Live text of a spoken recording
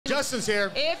Justin's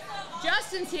here. If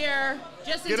Justin's here,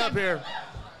 Get up here.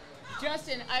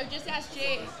 Justin, I just asked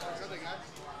Jay.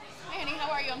 Hey, honey,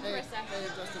 how are you? I'm Charissa. Hey,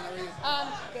 Justin, how are you?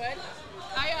 Good.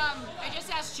 I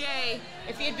just asked Jay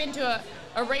if he had been to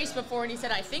a race before, and he said,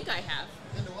 I think I have.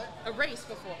 Been to what? A race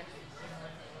before.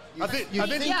 You think you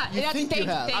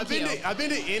have? I've been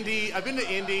to Indy. I've been to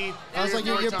Indy. I was like,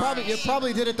 you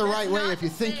probably did it the right way if you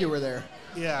think you were there.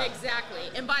 Yeah. Exactly.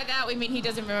 And by that we mean he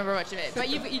doesn't remember much of it. But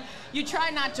you try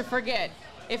not to forget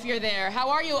if you're there. How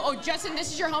are you? Oh, Justin,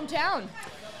 this is your hometown.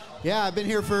 Yeah, I've been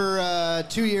here for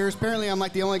 2 years. Apparently, I'm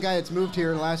like the only guy that's moved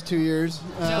here in the last 2 years.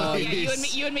 No, yeah,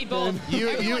 you and me both.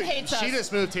 Everyone hates us. She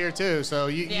just moved here too, so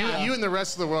you and the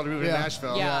rest of the world moved to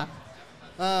Nashville. Yeah.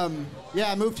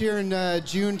 I moved here in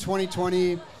June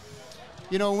 2020.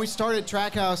 You know, when we started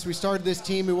TrackHouse, we started this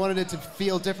team. We wanted it to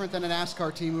feel different than a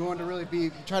NASCAR team. We wanted to really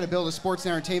try to build a sports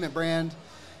and entertainment brand.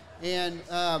 And,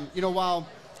 while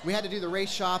we had to do the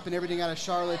race shop and everything out of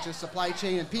Charlotte, just supply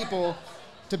chain and people,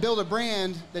 to build a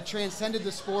brand that transcended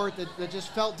the sport, that just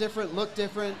felt different, looked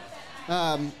different,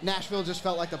 Nashville just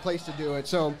felt like the place to do it.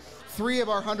 So 3 of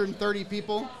our 130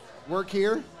 people work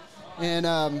here,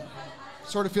 and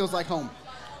sort of feels like home.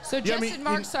 So Justin,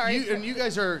 Mark, sorry. You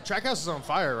guys are, TrackHouse is on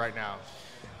fire right now.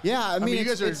 Yeah, I mean you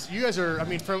guys are. I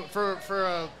mean, for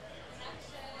a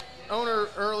owner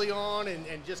early on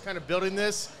and just kind of building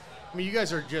this. I mean, you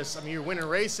guys are just. I mean, you're winning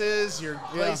races, you're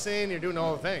placing, you're doing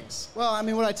all the things. Well, I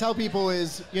mean, what I tell people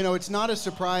is, it's not a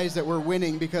surprise that we're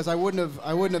winning, because I wouldn't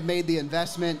have made the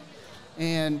investment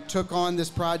and took on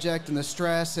this project and the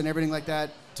stress and everything like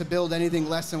that to build anything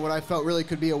less than what I felt really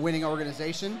could be a winning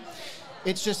organization.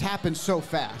 It's just happened so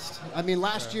fast. I mean,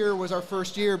 last year was our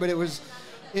first year, but it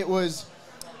was,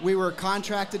 we were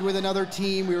contracted with another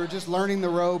team. We were just learning the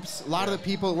ropes. A lot of the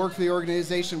people that work for the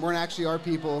organization weren't actually our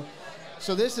people.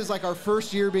 So this is like our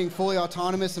first year being fully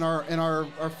autonomous, and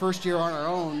our first year on our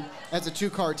own as a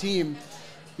 2-car team.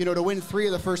 To win 3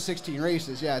 of the first 16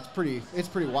 races, yeah, it's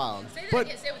pretty wild. Say that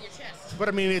again, say it with your chest. But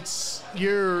I mean,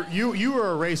 you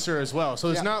were a racer as well, so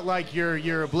it's not like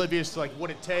you're oblivious to like what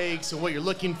it takes and what you're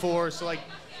looking for. So like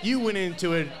you went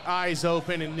into it eyes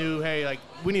open and knew, hey, like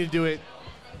we need to do it,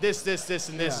 this,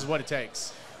 and this is what it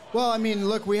takes. Well, I mean,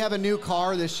 look, we have a new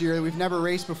car this year that we've never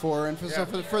raced before, and so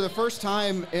for the first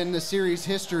time in the series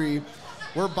history,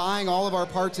 we're buying all of our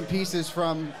parts and pieces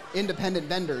from independent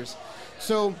vendors.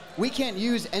 So we can't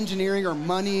use engineering or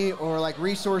money or like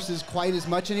resources quite as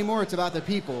much anymore. It's about the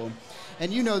people.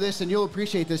 And you know this, and you'll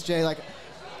appreciate this, Jay. Like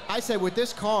I said, with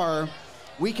this car,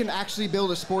 we can actually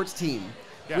build a sports team.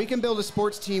 Yeah. We can build a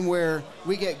sports team where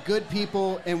we get good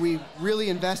people and we really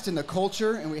invest in the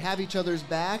culture and we have each other's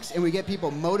backs and we get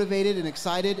people motivated and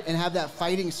excited and have that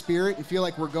fighting spirit and feel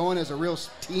like we're going as a real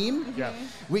team. Yeah.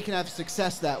 We can have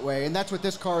success that way, and that's what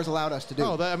this car has allowed us to do.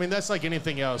 Oh, I mean, that's like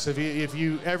anything else.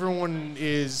 Everyone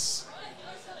has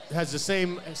the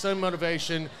same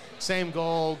motivation, same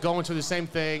goal, going to the same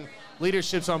thing.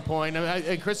 Leadership's on point.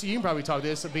 And Chrissy, you can probably talk to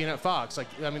this of being at Fox. Like,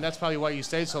 I mean, that's probably why you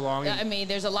stayed so long. I mean,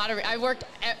 there's a lot of. I've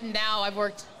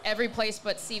worked every place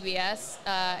but CBS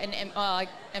and like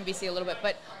NBC a little bit.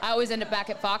 But I always end up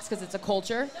back at Fox because it's a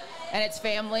culture and it's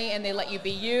family, and they let you be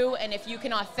you. And if you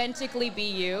can authentically be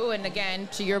you, and again,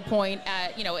 to your point,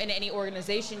 in any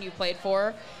organization you played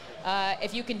for.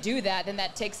 If you can do that, then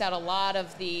that takes out a lot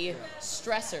of the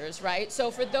stressors, right? So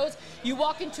for those, you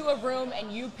walk into a room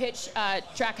and you pitch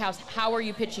TrackHouse, how are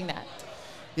you pitching that?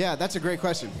 Yeah, that's a great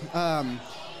question.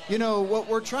 What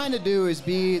we're trying to do is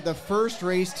be the first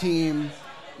race team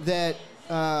that,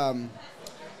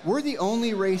 we're the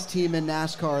only race team in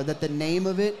NASCAR that the name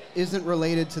of it isn't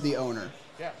related to the owner.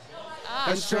 Yeah.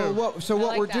 And so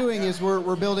what we're doing is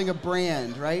we're building a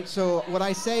brand, right? So what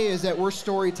I say is that we're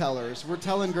storytellers. We're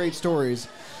telling great stories.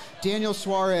 Daniel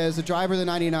Suarez, the driver of the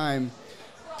 99,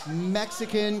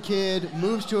 Mexican kid,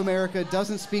 moves to America,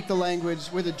 doesn't speak the language,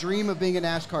 with a dream of being a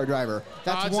NASCAR driver.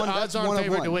 That's one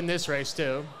favorite to win this race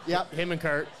too. Yep. Him and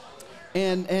Kurt.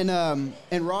 And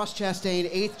Ross Chastain,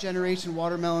 8th generation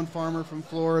watermelon farmer from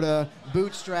Florida,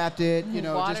 bootstrapped it,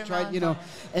 just tried,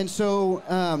 and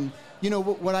so.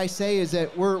 What I say is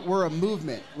that we're a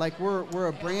movement. Like we're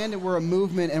a brand and we're a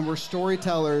movement and we're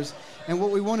storytellers. And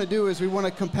what we want to do is we want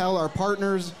to compel our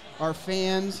partners, our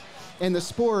fans, and the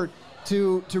sport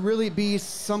to really be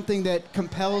something that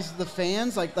compels the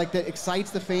fans, like that excites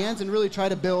the fans, and really try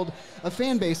to build a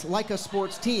fan base like a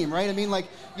sports team, right? I mean,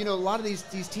 a lot of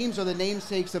these teams are the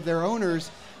namesakes of their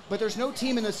owners, but there's no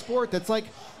team in the sport that's like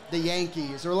the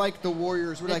Yankees or like the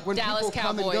Warriors. We're like when Dallas people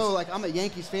come Cowboys. and go, like I'm a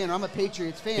Yankees fan or I'm a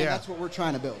Patriots fan. Yeah. That's what we're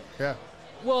trying to build. Yeah.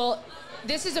 Well,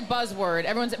 this is a buzzword.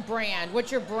 Everyone's at brand.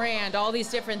 What's your brand? All these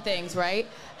different things, right?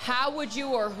 How would you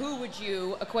or who would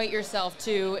you equate yourself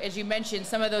to, as you mentioned,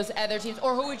 some of those other teams,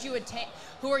 or who would you attain?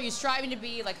 Who are you striving to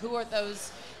be? Like, who are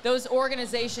those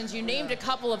organizations? You named a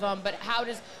couple of them, but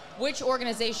which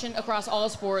organization across all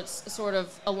sports sort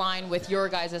of align with your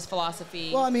guys'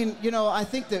 philosophy? Well, I mean, I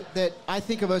think that I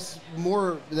think of us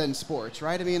more than sports,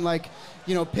 right? I mean, like,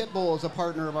 Pitbull is a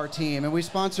partner of our team, and we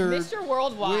sponsor Mr.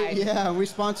 Worldwide. We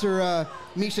sponsor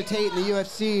Misha Tate in the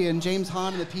UFC and James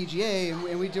Hahn in the PGA,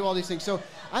 and we do all these things. So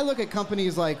I look at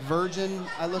companies like Virgin,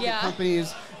 I look at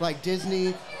companies like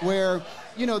Disney, where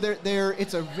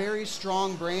it's a very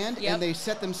strong brand, and they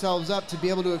set themselves up to be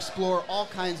able to explore all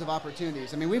kinds of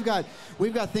opportunities. I mean, we've got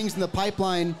things in the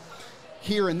pipeline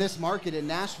here in this market in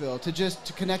Nashville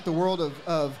to connect the world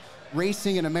of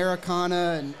racing and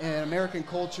Americana and American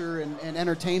culture and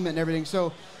entertainment and everything.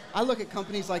 So I look at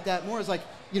companies like that more as like,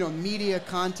 media,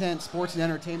 content, sports and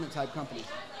entertainment type companies.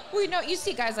 Well, you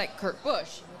see guys like Kurt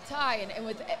Busch, Ty, and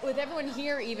with everyone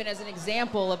here, even as an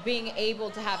example of being able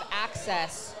to have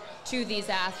access to these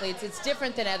athletes. It's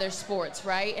different than other sports,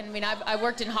 right? And I mean, I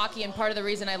worked in hockey, and part of the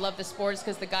reason I love the sport is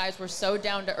because the guys were so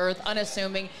down to earth,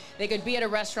 unassuming. They could be at a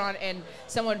restaurant and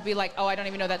someone would be like, oh, I don't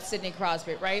even know that's Sidney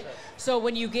Crosby, right? So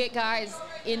when you get guys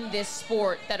in this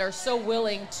sport that are so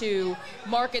willing to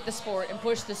market the sport and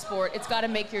push the sport, it's got to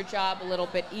make your job a little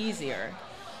bit easier.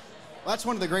 Well, that's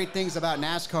one of the great things about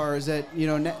NASCAR is that,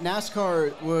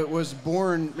 NASCAR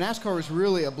was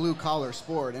really a blue-collar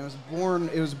sport. And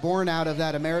it was born out of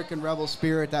that American rebel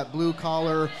spirit, that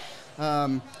blue-collar,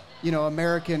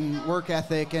 American work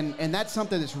ethic. And that's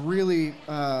something that's really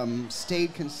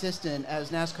stayed consistent as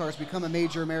NASCAR has become a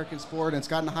major American sport and it's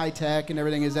gotten high-tech and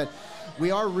everything, is that we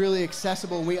are really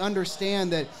accessible, and we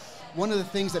understand that one of the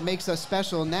things that makes us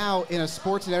special now in a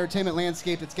sports and entertainment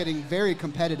landscape that's getting very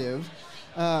competitive,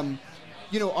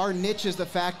 our niche is the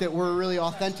fact that we're really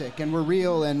authentic and we're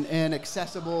real and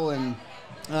accessible, and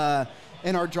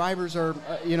our drivers are,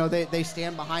 they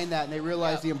stand behind that and they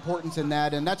realize the importance in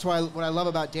that. And that's why what I love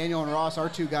about Daniel and Ross, our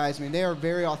two guys, I mean, they are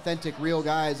very authentic, real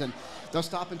guys, and they'll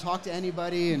stop and talk to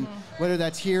anybody, and whether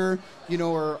that's here,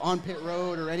 or on pit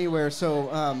road or anywhere.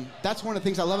 So that's one of the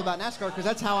things I love about NASCAR, because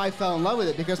that's how I fell in love with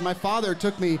it, because my father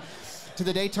took me to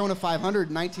the Daytona 500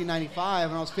 in 1995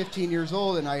 when I was 15 years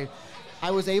old, and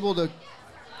I was able to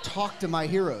talk to my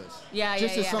heroes.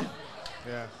 Some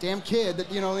damn kid that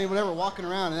whatever walking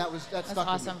around, and that stuck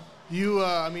awesome.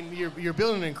 with me. You're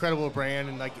building an incredible brand,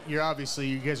 and like you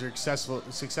guys are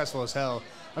successful as hell.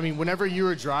 I mean, whenever you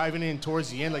were driving in towards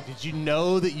the end, like, did you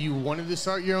know that you wanted to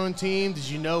start your own team? Did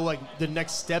you know like the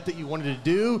next step that you wanted to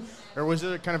do, or was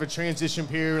there kind of a transition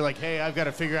period, like, hey, I've got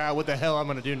to figure out what the hell I'm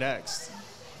going to do next?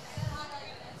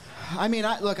 I mean,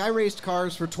 I raced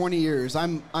cars for 20 years.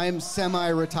 I'm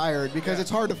semi-retired because it's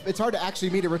hard to actually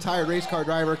meet a retired race car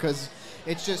driver, because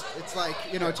it's like,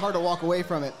 it's hard to walk away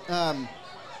from it.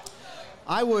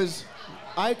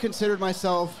 I considered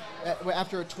myself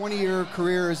after a 20-year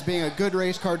career as being a good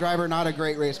race car driver, not a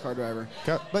great race car driver.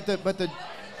 Okay. But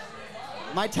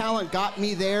my talent got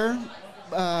me there,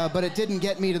 but it didn't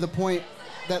get me to the point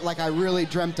that like I really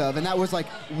dreamt of, and that was like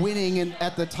winning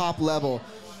at the top level.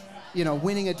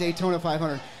 Winning a Daytona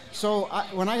 500. So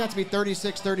when I got to be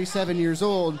 36, 37 years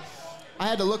old, I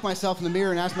had to look myself in the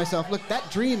mirror and ask myself, look, that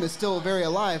dream is still very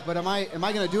alive, but am I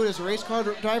going to do it as a race car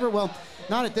driver? Well,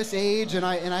 not at this age, and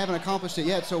I haven't accomplished it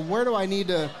yet. So what do I need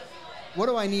to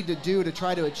do to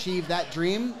try to achieve that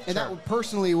dream? And that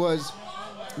personally was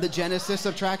the genesis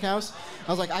of TrackHouse. I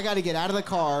was like, I got to get out of the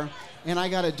car, and I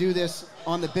got to do this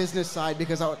on the business side,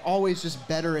 because I was always just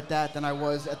better at that than I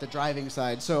was at the driving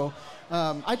side. So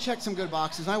I checked some good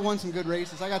boxes. I won some good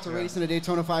races. I got to race in a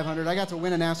Daytona 500. I got to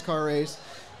win a NASCAR race.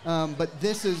 But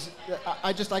this is,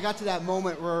 I got to that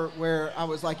moment where I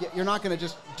was like, you're not going to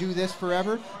just do this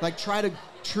forever. Like, try to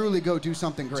truly go do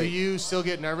something great. Do you still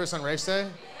get nervous on race day?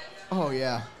 Oh,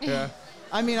 yeah. Yeah.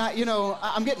 I mean,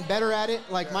 I'm getting better at it.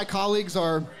 Like, my colleagues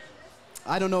are,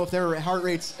 I don't know if their heart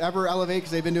rates ever elevate,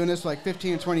 because they've been doing this for like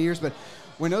 15 or 20 years, but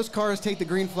when those cars take the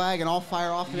green flag and all fire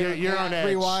off you're on edge.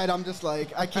 Pretty wide, I'm just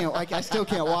like, I still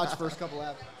can't watch the first couple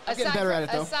laps. I'm getting better at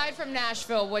it, though. Aside from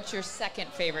Nashville, what's your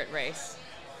second favorite race?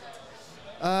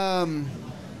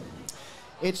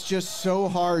 It's just so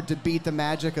hard to beat the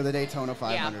magic of the Daytona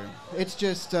 500. Yeah. It's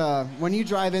just, when you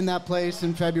drive in that place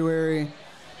in February,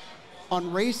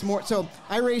 on race more, so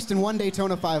I raced in one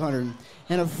Daytona 500,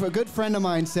 and a good friend of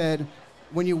mine said,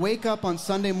 when you wake up on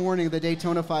Sunday morning of the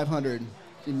Daytona 500,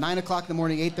 9 o'clock in the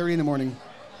morning, 8:30 in the morning,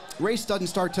 race doesn't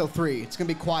start till 3. It's going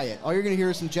to be quiet. All you're going to hear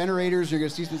is some generators, you're going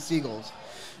to see some seagulls.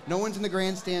 No one's in the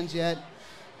grandstands yet.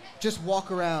 Just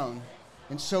walk around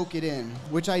and soak it in,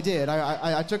 which I did.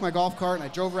 I took my golf cart and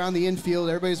I drove around the infield.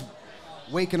 Everybody's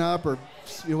waking up or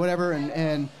whatever,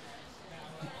 and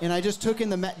I just took in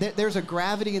there's a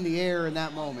gravity in the air in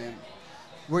that moment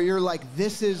where you're like,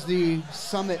 this is the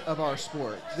summit of our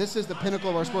sport. This is the pinnacle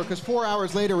of our sport. Because 4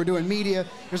 hours later, we're doing media.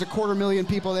 There's 250,000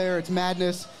 people there. It's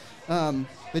madness.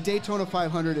 The Daytona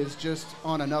 500 is just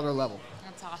on another level.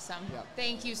 That's awesome. Yeah.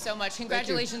 Thank you so much.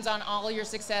 Congratulations on all your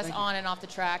success on and off the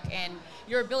track, and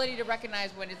your ability to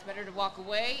recognize when it's better to walk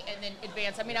away and then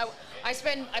advance. I mean,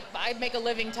 I make a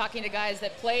living talking to guys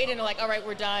that played and are like, all right,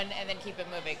 we're done, and then keep it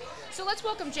moving. So let's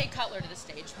welcome Jay Cutler to the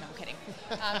stage. No, I'm kidding.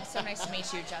 So nice to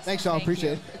meet you, Justin. Thanks, y'all.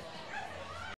 Appreciate it.